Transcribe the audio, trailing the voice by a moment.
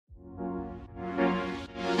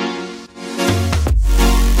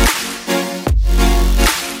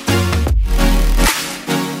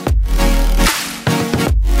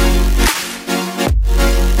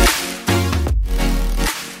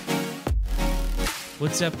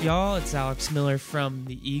What's up, y'all? It's Alex Miller from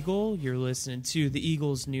The Eagle. You're listening to The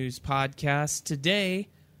Eagle's News Podcast. Today,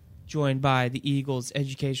 joined by The Eagle's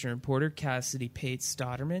education reporter, Cassidy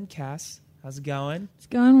Pates-Stotterman. Cass, how's it going? It's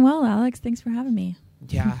going well, Alex. Thanks for having me.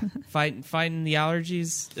 Yeah. Fighting the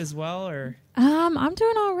allergies as well, or? I'm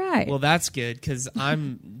doing all right. Well, that's good, because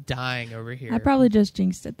I'm dying over here. I probably just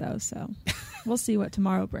jinxed it, though, so we'll see what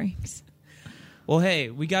tomorrow brings. Well, hey,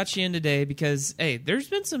 we got you in today because, hey, there's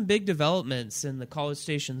been some big developments in the College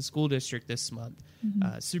Station School District this month.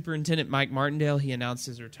 Mm-hmm. Superintendent Mike Martindale, he announced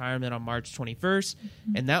his retirement on March 21st,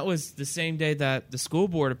 mm-hmm. and that was the same day that the school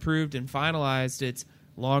board approved and finalized its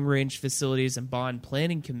long-range facilities and bond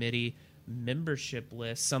planning committee membership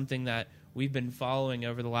list, something that we've been following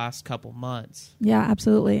over the last couple months. Yeah,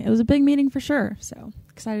 absolutely. It was a big meeting for sure, so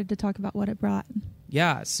excited to talk about what it brought.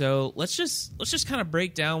 Yeah, so let's just kind of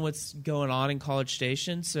break down what's going on in College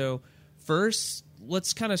Station. So first,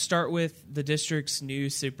 let's kind of start with the district's new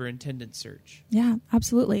superintendent search. Yeah,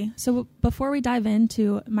 absolutely. So before we dive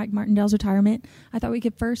into Mike Martindale's retirement, I thought we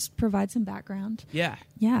could first provide some background. Yeah.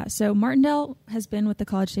 Yeah, so Martindale has been with the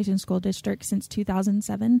College Station School District since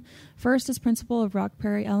 2007, first as principal of Rock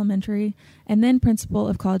Prairie Elementary, and then principal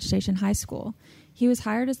of College Station High School. He was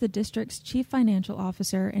hired as the district's chief financial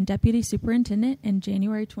officer and deputy superintendent in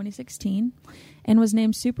January 2016 and was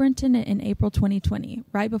named superintendent in April 2020,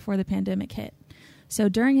 right before the pandemic hit. So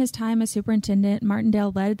during his time as superintendent,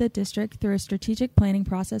 Martindale led the district through a strategic planning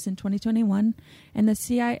process in 2021 and the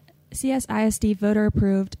CSISD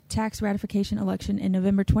voter-approved tax ratification election in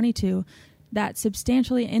November 22 that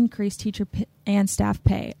substantially increased teacher and staff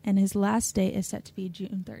pay, and his last date is set to be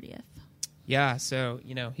June 30th. Yeah, so,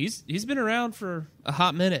 he's been around for a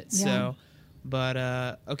hot minute. Yeah. So,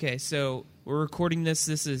 but, okay, so we're recording this.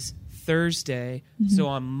 This is Thursday. Mm-hmm. So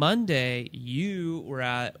on Monday, you were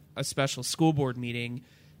at a special school board meeting,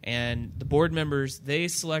 and the board members, they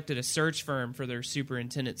selected a search firm for their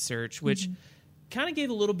superintendent search, which kind of gave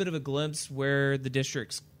a little bit of a glimpse where the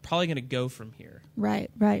district's probably going to go from here. Right,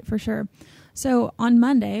 for sure. So on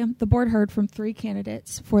Monday, the board heard from 3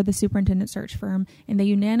 candidates for the superintendent search firm, and they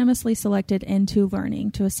unanimously selected N2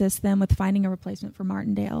 Learning to assist them with finding a replacement for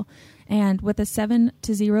Martindale. And with a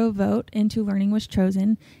 7-0 vote, N2 Learning was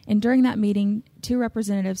chosen. And during that meeting, 2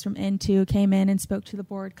 representatives from N2 came in and spoke to the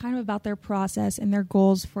board kind of about their process and their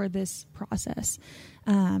goals for this process.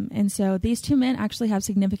 And so these 2 men actually have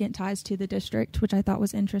significant ties to the district, which I thought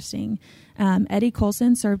was interesting. Eddie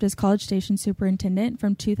Colson served as College Station superintendent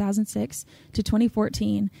from 2006 to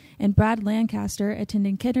 2014, and Brad Lancaster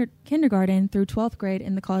attended kindergarten through 12th grade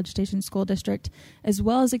in the College Station School District, as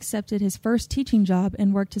well as accepted his first teaching job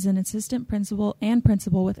and worked as an assistant principal and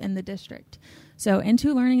principal within the district. So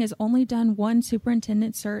N2 Learning has only done 1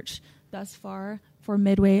 superintendent search thus far for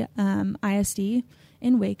Midway ISD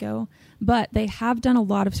in Waco, but they have done a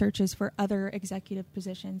lot of searches for other executive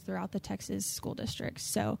positions throughout the Texas school districts.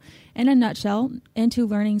 So in a nutshell, N2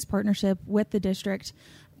 Learning's partnership with the district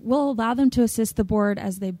will allow them to assist the board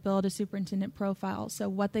as they build a superintendent profile, so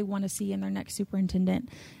what they want to see in their next superintendent.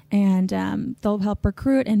 And they'll help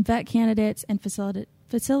recruit and vet candidates and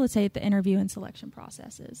facilitate the interview and selection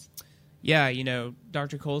processes. Yeah,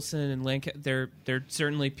 Dr. Colson and Lancaster, they're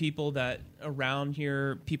certainly people that around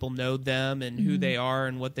here, people know them and who they are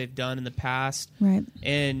and what they've done in the past. Right.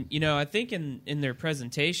 And, I think in their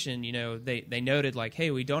presentation, they noted like, hey,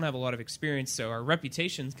 we don't have a lot of experience, so our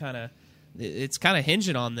reputation's kind of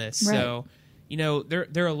hinging on this. Right. So,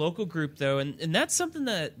 they're a local group, though, and that's something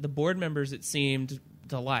that the board members, it seemed,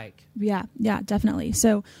 to like. Yeah, definitely.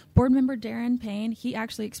 So board member Darren Payne, he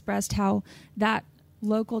actually expressed how that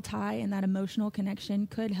local tie and that emotional connection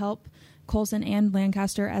could help Colson and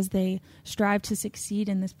Lancaster as they strive to succeed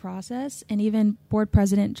in this process. And even board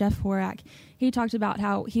president Jeff Horak, he talked about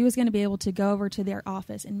how he was going to be able to go over to their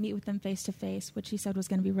office and meet with them face to face, which he said was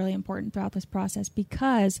going to be really important throughout this process,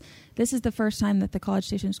 because this is the first time that the College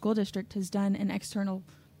Station School District has done an external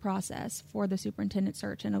process for the superintendent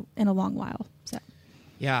search in a long while. So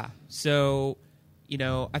yeah, so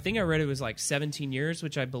I think I read it was like 17 years,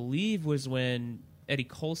 which I believe was when Eddie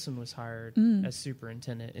Colson was hired as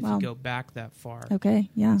superintendent, if you go back that far. Okay,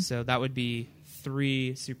 yeah. So that would be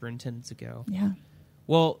 3 superintendents ago. Yeah.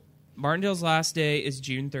 Well, Martindale's last day is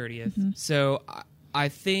June 30th. So I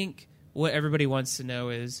think what everybody wants to know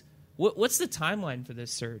is, what's the timeline for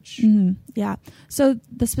this search? Yeah. So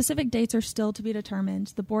the specific dates are still to be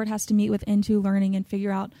determined. The board has to meet with N2 Learning and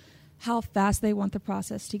figure out how fast they want the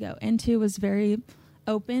process to go. N2 was very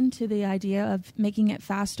open to the idea of making it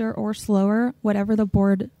faster or slower, whatever the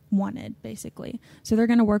board wanted, basically. So they're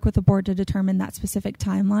going to work with the board to determine that specific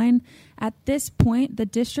timeline. At this point, the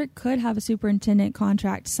district could have a superintendent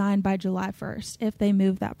contract signed by July 1st if they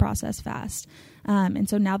move that process fast. And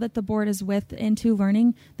so now that the board is with Into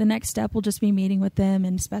Learning, the next step will just be meeting with them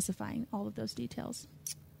and specifying all of those details.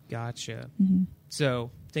 Gotcha. Mm-hmm.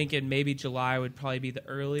 So thinking maybe July would probably be the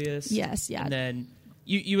earliest. Yes, yeah. And then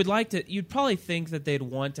you'd probably think that they'd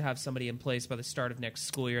want to have somebody in place by the start of next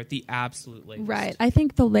school year at the absolute latest. Right. I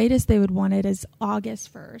think the latest they would want it is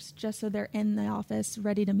August 1st, just so they're in the office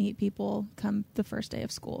ready to meet people come the first day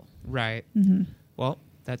of school. Right. Mm-hmm. Well,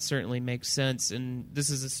 that certainly makes sense. And this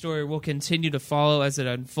is a story we'll continue to follow as it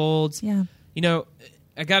unfolds. Yeah. You know,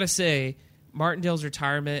 I got to say, Martindale's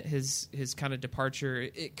retirement, his kind of departure,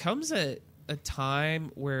 it comes at a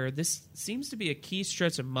time where this seems to be a key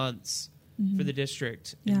stretch of months for the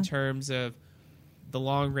district in terms of the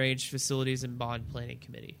long-range facilities and bond planning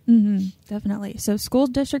committee. Mm-hmm, definitely. So school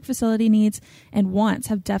district facility needs and wants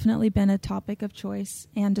have definitely been a topic of choice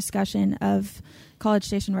and discussion of College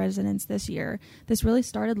Station residents this year. This really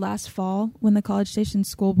started last fall when the College Station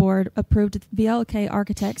School Board approved VLK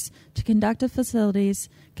architects to conduct a facilities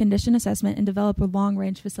condition assessment and develop a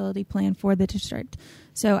long-range facility plan for the district.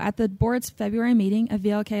 So at the board's February meeting, a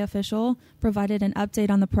VLK official provided an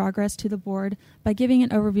update on the progress to the board by giving an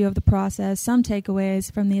overview of the process, some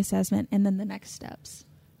takeaways from the assessment, and then the next steps.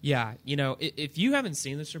 Yeah, you know, if you haven't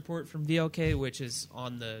seen this report from VLK, which is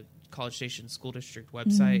on the College Station School District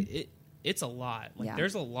website, it's a lot.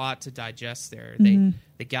 There's a lot to digest there.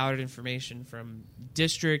 They gathered information from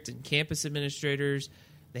district and campus administrators.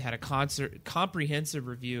 They had a comprehensive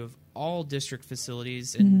review of all district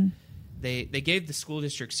facilities, and they gave the school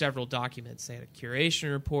district several documents. They had a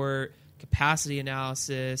curation report, capacity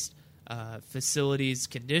analysis, facilities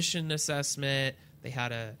condition assessment. They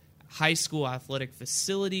had a high school athletic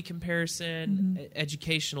facility comparison,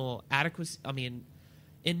 educational adequacy,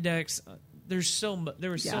 index. There was so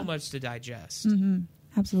much to digest.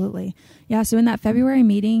 Absolutely. Yeah, so in that February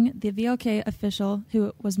meeting, the VLK official,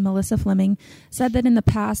 who was Melissa Fleming, said that in the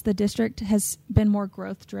past the district has been more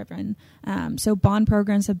growth-driven. So bond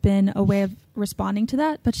programs have been a way of responding to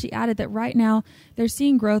that, but she added that right now they're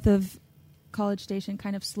seeing growth of College Station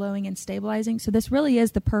kind of slowing and stabilizing. So this really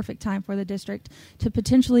is the perfect time for the district to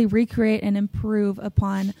potentially recreate and improve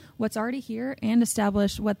upon what's already here and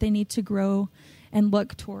establish what they need to grow and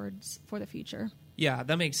look towards for the future. Yeah,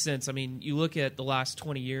 that makes sense. I mean, you look at the last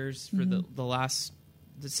 20 years for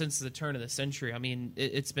since the turn of the century. I mean,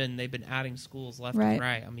 they've been adding schools left and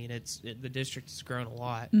right. I mean, the district has grown a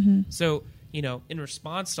lot. So, you know, in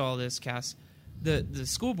response to all this, Cass, the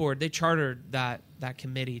school board, they chartered that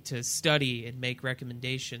committee to study and make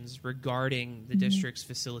recommendations regarding the district's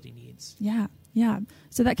facility needs. Yeah.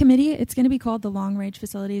 So that committee, it's going to be called the Long Range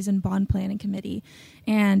Facilities and Bond Planning Committee.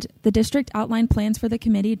 And the district outlined plans for the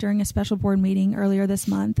committee during a special board meeting earlier this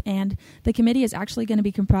month. And the committee is actually going to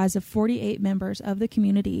be comprised of 48 members of the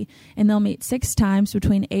community. And they'll meet 6 times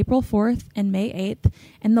between April 4th and May 8th.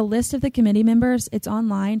 And the list of the committee members, it's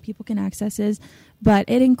online. People can access it. But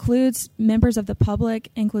it includes members of the public,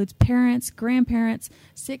 includes parents, grandparents,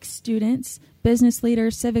 6 students, business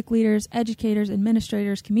leaders, civic leaders, educators,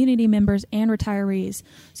 administrators, community members, and retirees.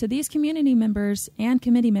 So these community members and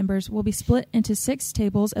committee members will be split into 6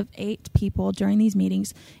 tables of 8 people during these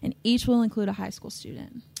meetings, and each will include a high school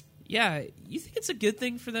student. Yeah, you think it's a good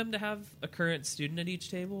thing for them to have a current student at each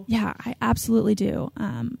table? Yeah, I absolutely do.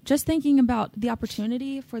 Just thinking about the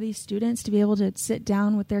opportunity for these students to be able to sit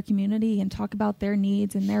down with their community and talk about their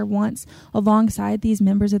needs and their wants alongside these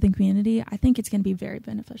members of the community, I think it's going to be very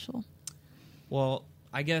beneficial. Well,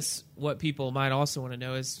 I guess what people might also want to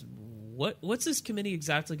know is what's this committee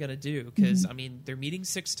exactly going to do? Because, I mean, they're meeting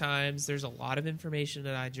 6 times. There's a lot of information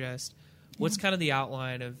to digest. What's kind of the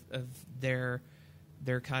outline of their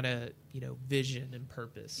kind of, vision and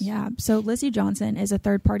purpose? Yeah. So Lizzie Johnson is a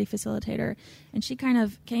third-party facilitator, and she kind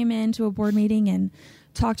of came into a board meeting and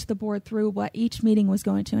talked to the board through what each meeting was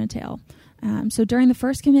going to entail. So during the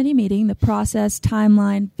first committee meeting, the process,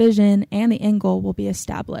 timeline, vision, and the end goal will be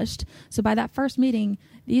established. So by that first meeting,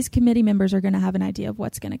 these committee members are going to have an idea of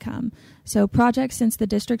what's going to come. So projects since the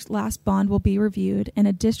district's last bond will be reviewed, and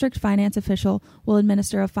a district finance official will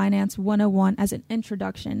administer a Finance 101 as an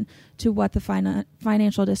introduction to what the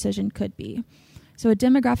financial decision could be. So a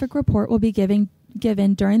demographic report will be given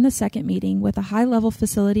during the second meeting with a high-level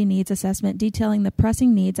facility needs assessment detailing the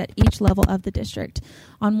pressing needs at each level of the district.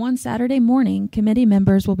 On one Saturday morning, committee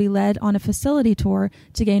members will be led on a facility tour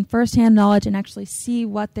to gain firsthand knowledge and actually see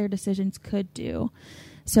what their decisions could do.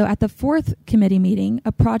 So at the fourth committee meeting,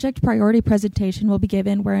 a project priority presentation will be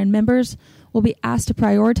given wherein members will be asked to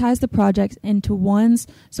prioritize the projects into ones,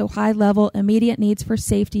 so high-level immediate needs for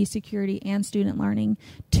safety, security, and student learning.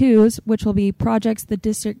 Twos, which will be projects the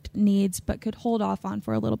district needs but could hold off on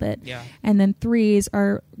for a little bit. Yeah. And then threes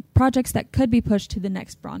are projects that could be pushed to the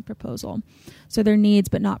next bond proposal. So they're needs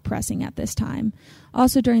but not pressing at this time.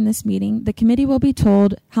 Also during this meeting, the committee will be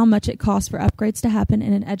told how much it costs for upgrades to happen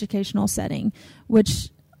in an educational setting, which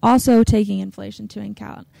also taking inflation to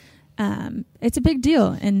account. It's a big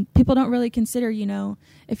deal, and people don't really consider,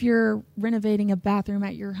 if you're renovating a bathroom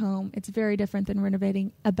at your home, it's very different than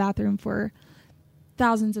renovating a bathroom for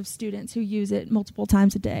thousands of students who use it multiple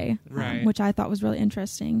times a day, right. Which I thought was really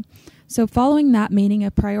interesting. So following that meeting, a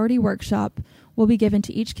priority workshop will be given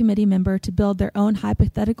to each committee member to build their own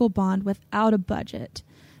hypothetical bond without a budget.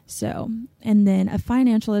 So, and then a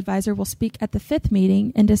financial advisor will speak at the fifth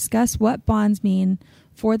meeting and discuss what bonds mean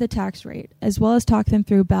for the tax rate, as well as talk them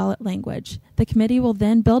through ballot language. The committee will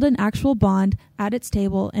then build an actual bond at its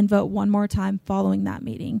table and vote one more time following that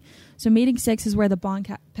meeting. So meeting 6 is where the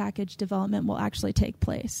bond package development will actually take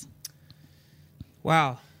place.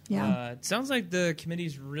 Wow. Yeah. It sounds like the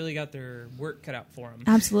committee's really got their work cut out for them.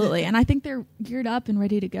 Absolutely. And I think they're geared up and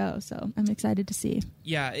ready to go. So I'm excited to see.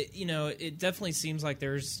 Yeah. It definitely seems like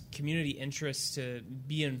there's community interest to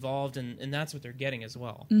be involved, and that's what they're getting as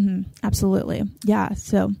well. Mm-hmm. Absolutely. Yeah.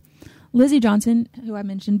 So Lizzie Johnson, who I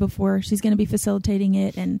mentioned before, she's going to be facilitating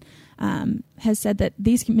it and has said that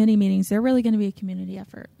these committee meetings, they're really going to be a community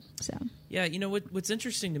effort. So yeah. What's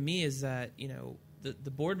interesting to me is that,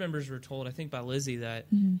 the board members were told, I think by Lizzie, that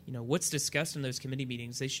what's discussed in those committee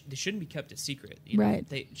meetings, they shouldn't be kept a secret. Right.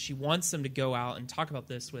 She wants them to go out and talk about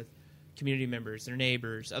this with community members, their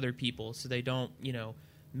neighbors, other people, so they don't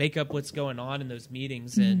make up what's going on in those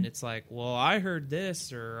meetings. And it's like, well, I heard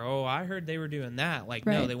this, or I heard they were doing that. Like,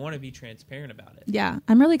 right. No, they want to be transparent about it. Yeah,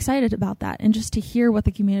 I'm really excited about that, and just to hear what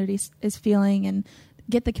the community is feeling and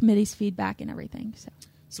get the committee's feedback and everything.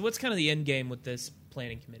 So what's kind of the end game with this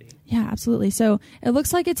planning committee? Yeah, absolutely. So it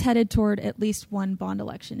looks like it's headed toward at least one bond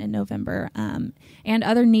election in November, and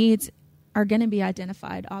other needs are going to be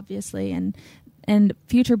identified, obviously, and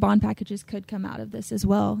future bond packages could come out of this as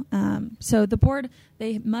well. So the board,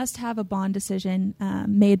 they must have a bond decision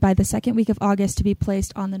made by the second week of August to be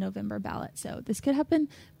placed on the November ballot. So this could happen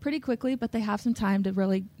pretty quickly, but they have some time to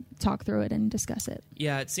really talk through it and discuss it.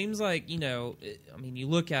 Yeah, it seems like, you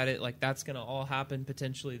look at it like that's going to all happen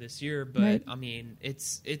potentially this year, but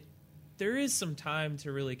right. There is some time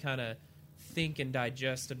to really kind of think and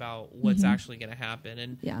digest about what's actually going to happen.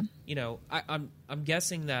 And yeah. I'm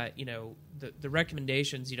guessing that the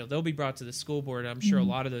recommendations they'll be brought to the school board. I'm sure a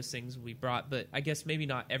lot of those things will be brought, but I guess maybe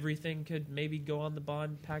not everything could maybe go on the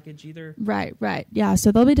bond package either. Right. Yeah,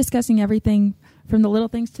 so they'll be discussing everything from the little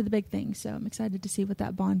things to the big things. So I'm excited to see what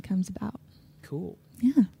that bond comes about. Cool.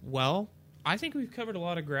 Yeah. Well, I think we've covered a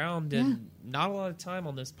lot of ground and not a lot of time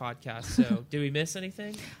on this podcast. So did we miss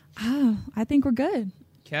anything? I think we're good.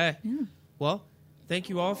 Okay. Yeah. Well, thank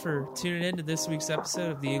you all for tuning in to this week's episode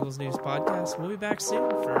of the Eagles News Podcast. We'll be back soon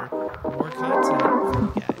for more content for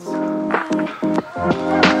you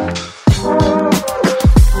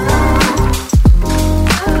guys.